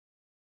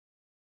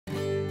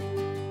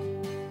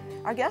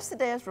Our guest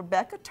today is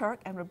Rebecca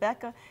Turk, and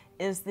Rebecca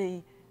is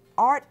the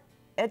art,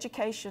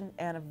 education,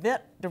 and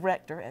event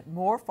director at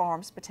Moore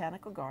Farms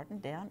Botanical Garden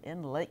down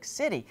in Lake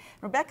City.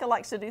 Rebecca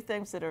likes to do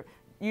things that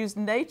use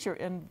nature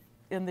in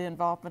the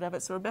involvement of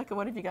it. So Rebecca,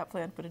 what have you got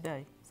planned for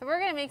today? So we're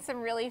going to make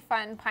some really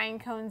fun pine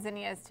cone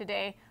zinnias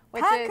today.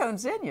 Pine cone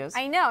zinnias?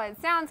 I know,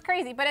 it sounds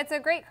crazy, but it's a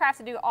great craft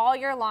to do all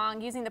year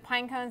long using the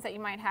pine cones that you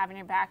might have in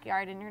your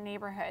backyard in your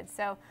neighborhood.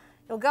 So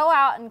you'll go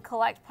out and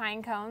collect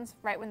pine cones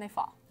right when they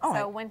fall. All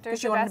so right,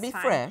 winter's you the want best them to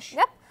be time. fresh.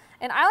 Yep.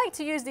 And I like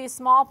to use these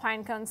small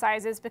pine cone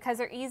sizes because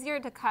they're easier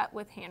to cut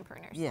with hand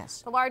pruners.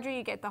 Yes. The larger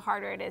you get, the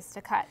harder it is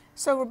to cut.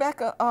 So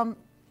Rebecca,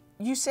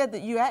 you said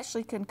that you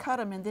actually can cut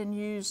them and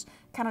then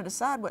kind of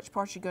decide which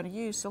parts you're going to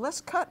use. So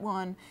let's cut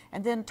one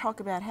and then talk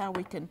about how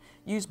we can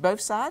use both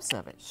sides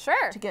of it.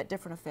 Sure. To get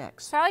different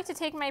effects. So I like to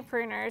take my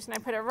pruners and I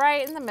put it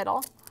right in the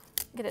middle.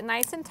 Get it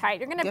nice and tight.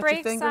 You're going to break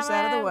your fingers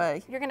out of the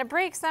way. You're going to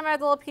break some of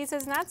the little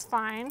pieces, and that's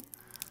fine.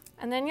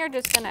 And then you're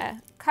just going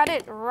to cut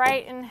it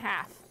right in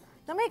half.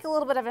 You'll make a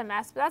little bit of a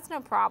mess, but that's no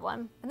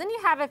problem. And then you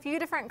have a few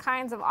different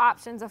kinds of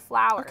options of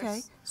flowers.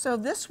 Okay. So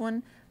this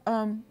one,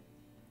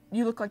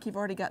 you look like you've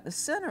already got the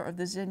center of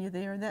the zinnia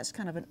there, and that's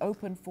kind of an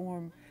open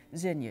form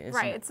zinnia, isn't it?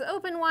 Right, it's the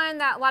open one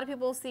that a lot of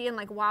people see in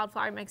like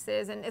wildflower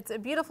mixes, and it's a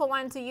beautiful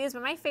one to use,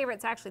 but my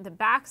favorite's actually the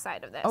back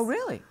side of this. Oh,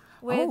 really?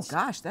 Oh,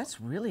 gosh, that's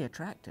really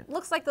attractive.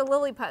 Looks like the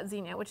lily put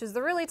zinnia, which is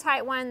the really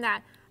tight one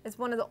that is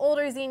one of the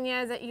older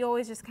zinnias that you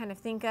always just kind of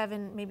think of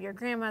in maybe your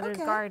grandmother's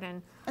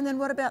garden. And then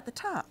what about the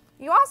top?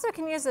 You also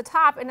can use the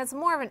top, and it's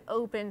more of an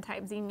open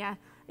type zinnia.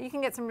 You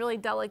can get some really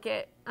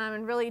delicate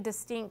and really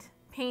distinct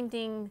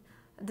painting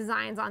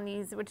designs on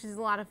these, which is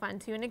a lot of fun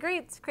too, and it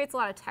creates a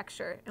lot of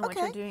texture in what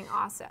you're doing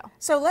also.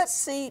 So let's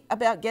see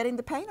about getting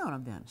the paint on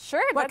them then.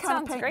 Sure, what that kind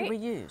sounds of paint great. do we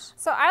use?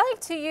 So I like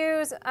to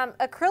use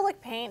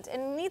acrylic paint,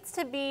 and it needs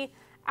to be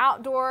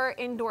outdoor,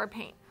 indoor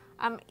paint.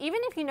 Even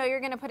if you know you're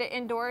going to put it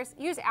indoors,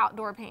 use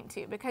outdoor paint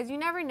too, because you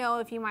never know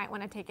if you might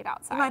want to take it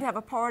outside. You might have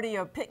a party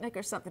or a picnic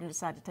or something and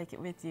decide to take it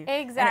with you.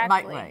 Exactly. And it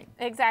might rain.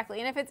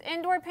 Exactly. And if it's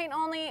indoor paint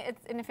only,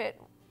 and if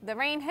the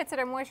rain hits it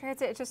or moisture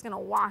hits it, it's just going to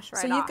wash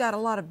right off. So you've got a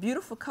lot of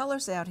beautiful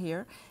colors out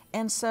here.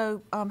 And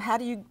so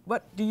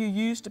what do you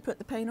use to put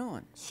the paint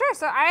on? Sure.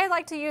 So I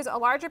like to use a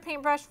larger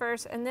paintbrush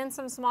first and then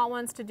some small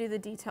ones to do the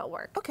detail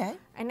work. Okay.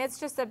 And it's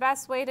just the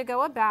best way to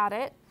go about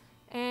it.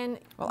 And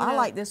well, I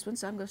like this one,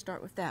 so I'm going to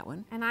start with that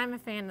one. And I'm a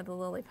fan of the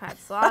lily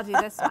pads, so I'll do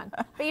this one.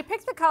 But you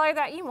pick the color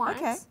that you want.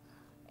 Okay.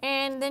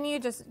 And then you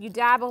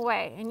dab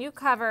away and you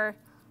cover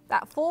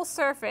that full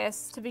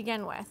surface to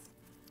begin with.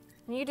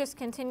 And you just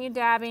continue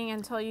dabbing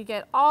until you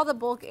get all the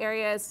bulk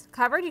areas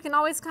covered. You can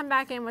always come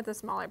back in with a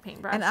smaller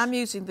paintbrush. And I'm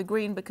using the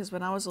green because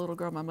when I was a little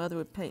girl, my mother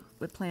would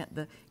plant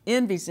the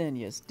envy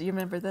zinnias. Do you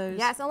remember those?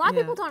 Yes, a lot of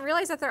people don't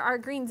realize that there are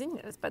green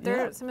zinnias, but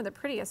they're some of the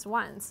prettiest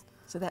ones.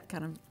 So that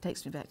kind of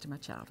takes me back to my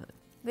childhood.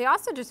 They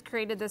also just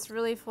created this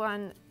really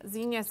fun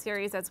zinnia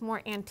series that's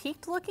more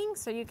antiqued looking,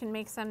 so you can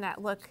make some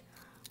that look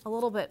a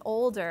little bit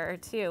older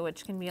too,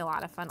 which can be a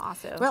lot of fun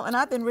also. Well, and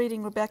I've been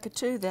reading, Rebecca,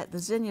 too, that the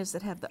zinnias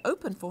that have the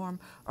open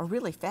form are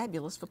really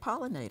fabulous for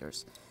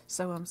pollinators.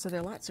 So so there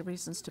are lots of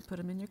reasons to put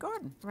them in your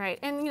garden. Right,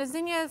 and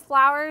zinnia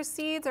flower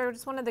seeds are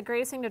just one of the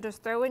greatest things to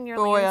just throw in your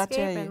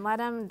landscape and let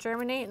them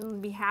germinate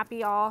and be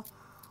happy all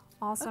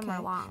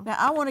summer long. Now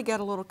I want to get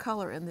a little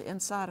color in the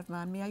inside of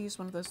mine. May I use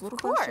one of those little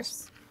brushes? Of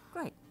course.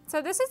 Great.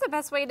 So this is the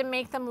best way to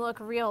make them look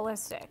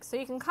realistic. So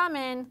you can come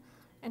in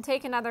and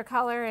take another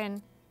color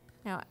and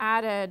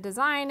add a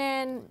design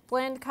in,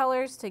 blend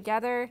colors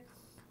together.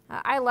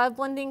 I love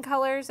blending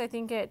colors. I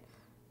think it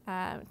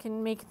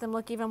can make them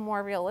look even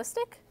more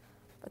realistic.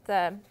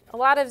 But a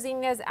lot of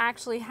zinnias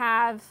actually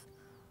have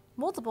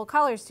multiple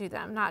colors to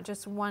them, not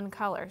just one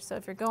color. So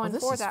if you're going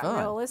for that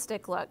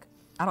realistic look.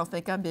 I don't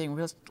think I'm being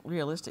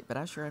realistic, but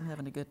I sure am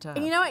having a good time.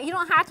 And you know what? You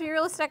don't have to be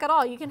realistic at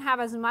all. You can have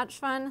as much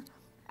fun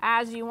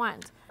as you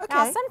want. Okay.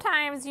 Now,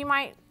 sometimes you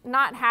might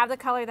not have the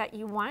color that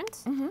you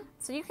want,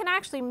 so you can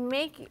actually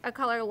make a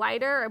color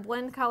lighter or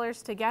blend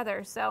colors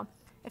together. So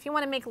if you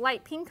want to make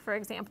light pink, for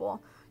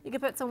example, you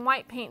could put some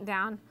white paint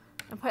down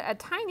and put a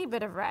tiny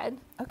bit of red.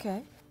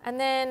 Okay. And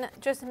then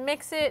just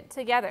mix it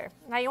together.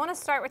 Now you want to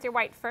start with your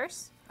white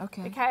first.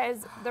 Okay.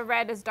 Because the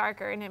red is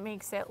darker and it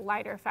makes it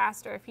lighter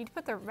faster. If you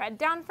put the red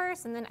down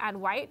first and then add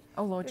white,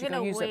 oh Lord, you're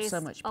going to use up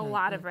so much paint. A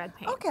lot of red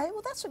paint. Okay,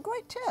 well that's a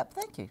great tip.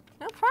 Thank you.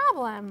 No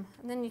problem.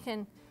 And then you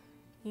can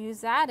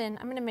use that, and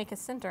I'm going to make a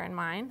center in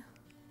mine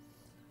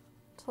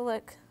to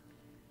look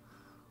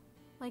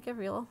like a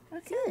real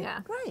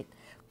zinnia. Great.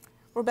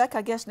 Rebecca,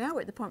 I guess now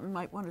we're at the point we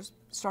might want to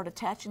start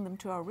attaching them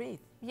to our wreath.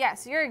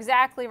 Yes, you're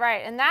exactly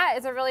right, and that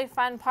is a really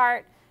fun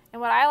part. And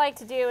what I like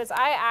to do is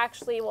I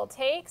actually will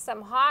take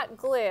some hot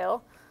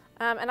glue,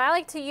 and I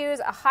like to use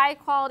a high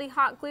quality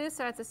hot glue.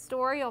 So at the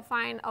store you'll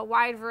find a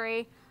wide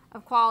variety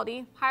of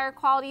quality. Higher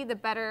quality, the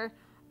better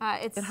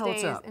it stays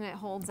holds up. and it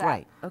holds up.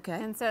 Right,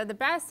 okay. And so the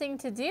best thing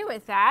to do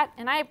with that,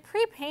 and I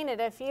pre-painted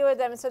a few of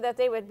them so that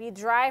they would be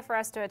dry for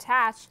us to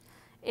attach,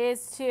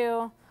 is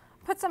to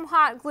put some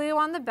hot glue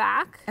on the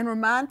back. And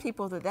remind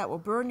people that that will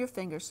burn your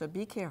fingers, so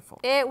be careful.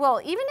 It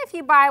will. Even if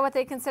you buy what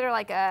they consider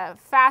like a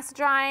fast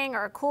drying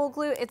or a cool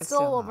glue, it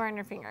still will burn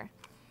your finger.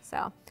 So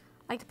I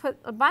like to put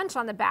a bunch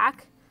on the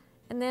back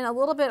and then a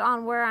little bit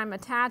on where I'm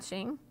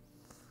attaching.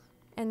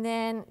 And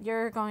then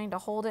you're going to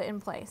hold it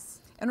in place.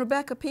 And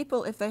Rebecca,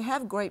 people, if they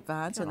have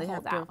grapevines and they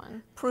have to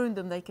prune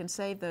them, they can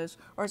save those,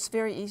 or it's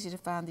very easy to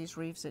find these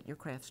wreaths at your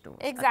craft store.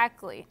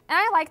 Exactly. And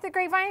I like the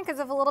grapevine because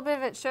if a little bit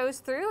of it shows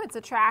through, it's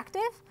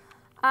attractive.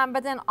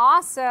 But then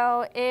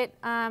also it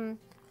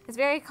is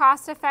very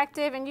cost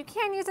effective, and you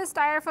can use a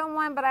styrofoam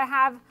one, but I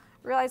have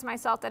realized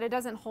myself that it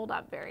doesn't hold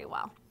up very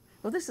well.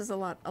 Well, this is a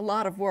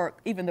lot of work,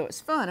 even though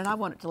it's fun, and I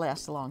want it to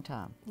last a long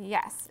time.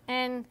 Yes,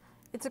 and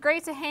it's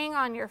great to hang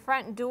on your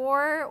front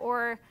door,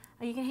 or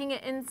you can hang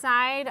it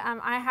inside.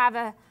 I have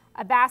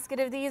a basket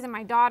of these in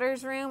my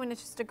daughter's room, and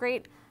it's just a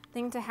great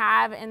thing to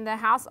have in the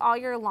house all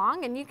year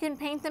long. And you can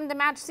paint them to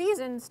match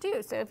seasons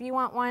too. So if you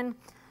want one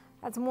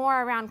that's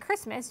more around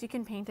Christmas, you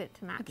can paint it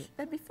to match.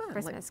 That'd be fun.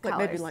 Christmas like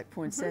colors. Maybe like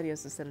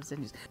poinsettias instead of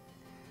zinnias.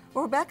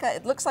 Well, Rebecca,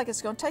 it looks like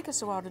it's going to take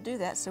us a while to do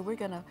that, so we're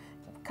going to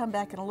come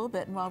back in a little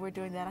bit. And while we're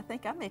doing that, I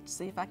think I may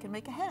see if I can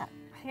make a hat.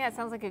 Yeah, it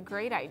sounds like a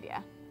great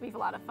idea. It'll be a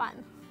lot of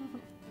fun.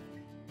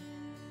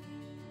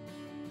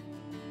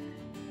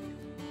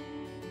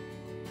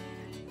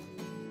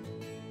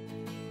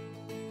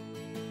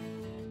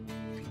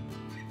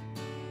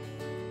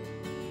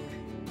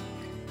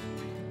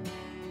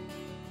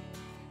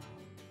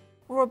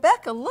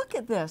 Rebecca, look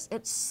at this.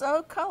 It's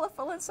so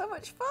colorful and so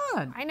much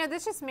fun. I know,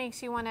 this just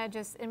makes you want to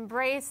just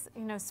embrace,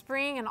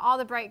 spring and all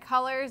the bright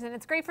colors, and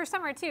it's great for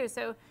summer too.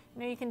 So,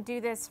 you can do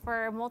this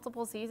for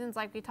multiple seasons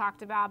like we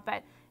talked about,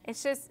 but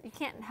it's just, you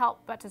can't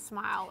help but to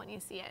smile when you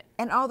see it.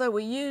 And although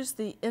we use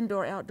the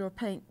indoor-outdoor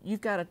paint,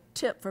 you've got a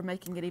tip for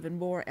making it even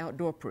more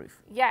outdoor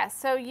proof. Yes,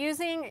 so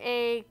using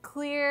a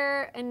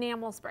clear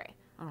enamel spray.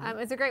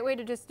 It's a great way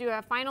to just do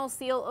a final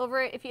seal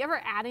over it. If you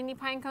ever add any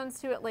pine cones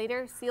to it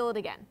later, seal it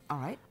again. All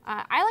right.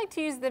 I like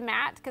to use the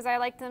matte because I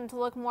like them to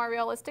look more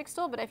realistic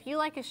still, but if you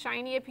like a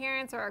shiny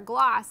appearance or a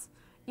gloss,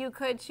 you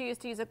could choose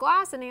to use a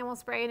gloss enamel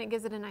spray and it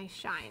gives it a nice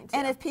shine too.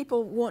 And if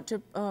people want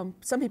to,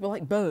 some people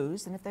like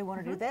bows, and if they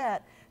want to do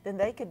that, then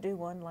they could do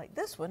one like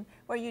this one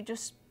where you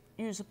just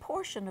use a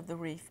portion of the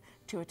wreath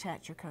to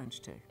attach your cones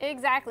to.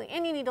 Exactly,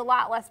 and you need a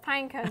lot less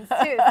pine cones too.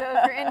 So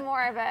if you're in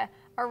more of a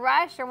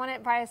rush or want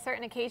it by a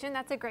certain occasion,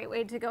 that's a great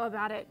way to go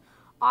about it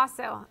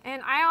also.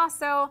 And I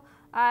also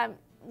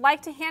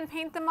like to hand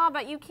paint them all,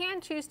 but you can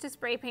choose to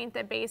spray paint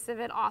the base of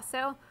it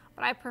also.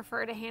 But I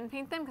prefer to hand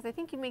paint them because I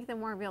think you make them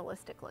more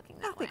realistic looking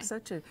that way. I think so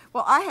too.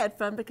 Well, I had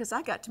fun because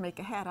I got to make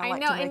a hat. I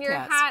like to make and your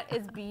hats. hat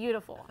is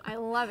beautiful. I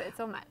love it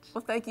so much.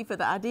 Well, thank you for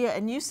the idea.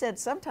 And you said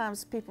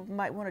sometimes people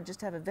might want to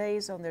just have a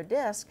vase on their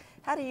desk.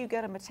 How do you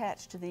get them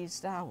attached to these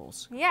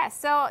dowels? Yes,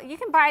 so you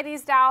can buy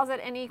these dowels at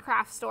any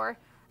craft store.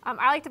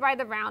 I like to buy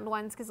the round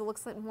ones because it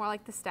looks more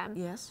like the stem.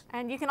 Yes.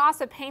 And you can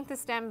also paint the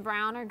stem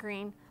brown or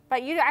green,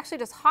 but you actually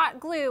just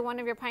hot glue one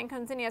of your pine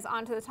cone zinnias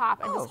onto the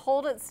top and just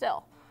hold it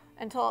still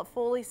until it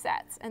fully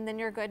sets, and then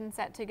you're good and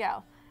set to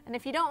go. And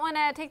if you don't want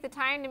to take the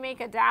time to make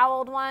a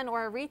doweled one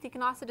or a wreath, you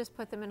can also just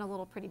put them in a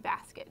little pretty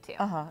basket too.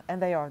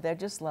 And they're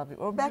just lovely.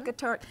 Well, Rebecca,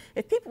 Turk,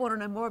 if people want to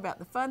know more about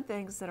the fun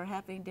things that are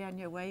happening down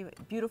your way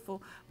at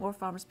beautiful Moore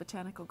Farms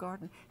Botanical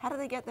Garden, how do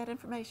they get that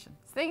information?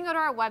 So they can go to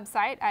our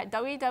website at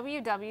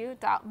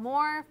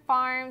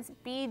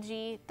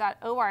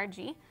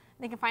www.moorefarmsbg.org.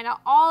 They can find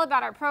out all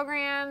about our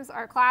programs,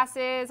 our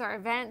classes, our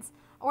events,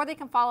 or they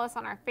can follow us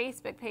on our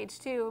Facebook page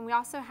too. And we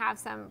also have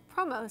some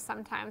promos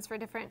sometimes for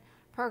different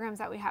programs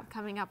that we have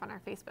coming up on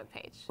our Facebook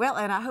page. Well,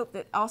 and I hope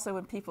that also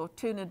when people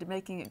tune into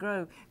Making It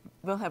Grow,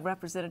 we'll have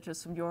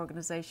representatives from your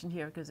organization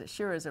here, because it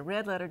sure is a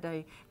red letter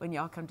day when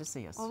y'all come to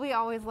see us. Well, we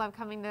always love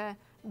coming to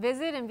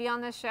visit and be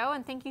on this show,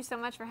 and thank you so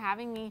much for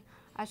having me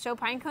show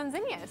pine cone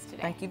zinnias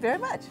today. Thank you very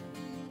much.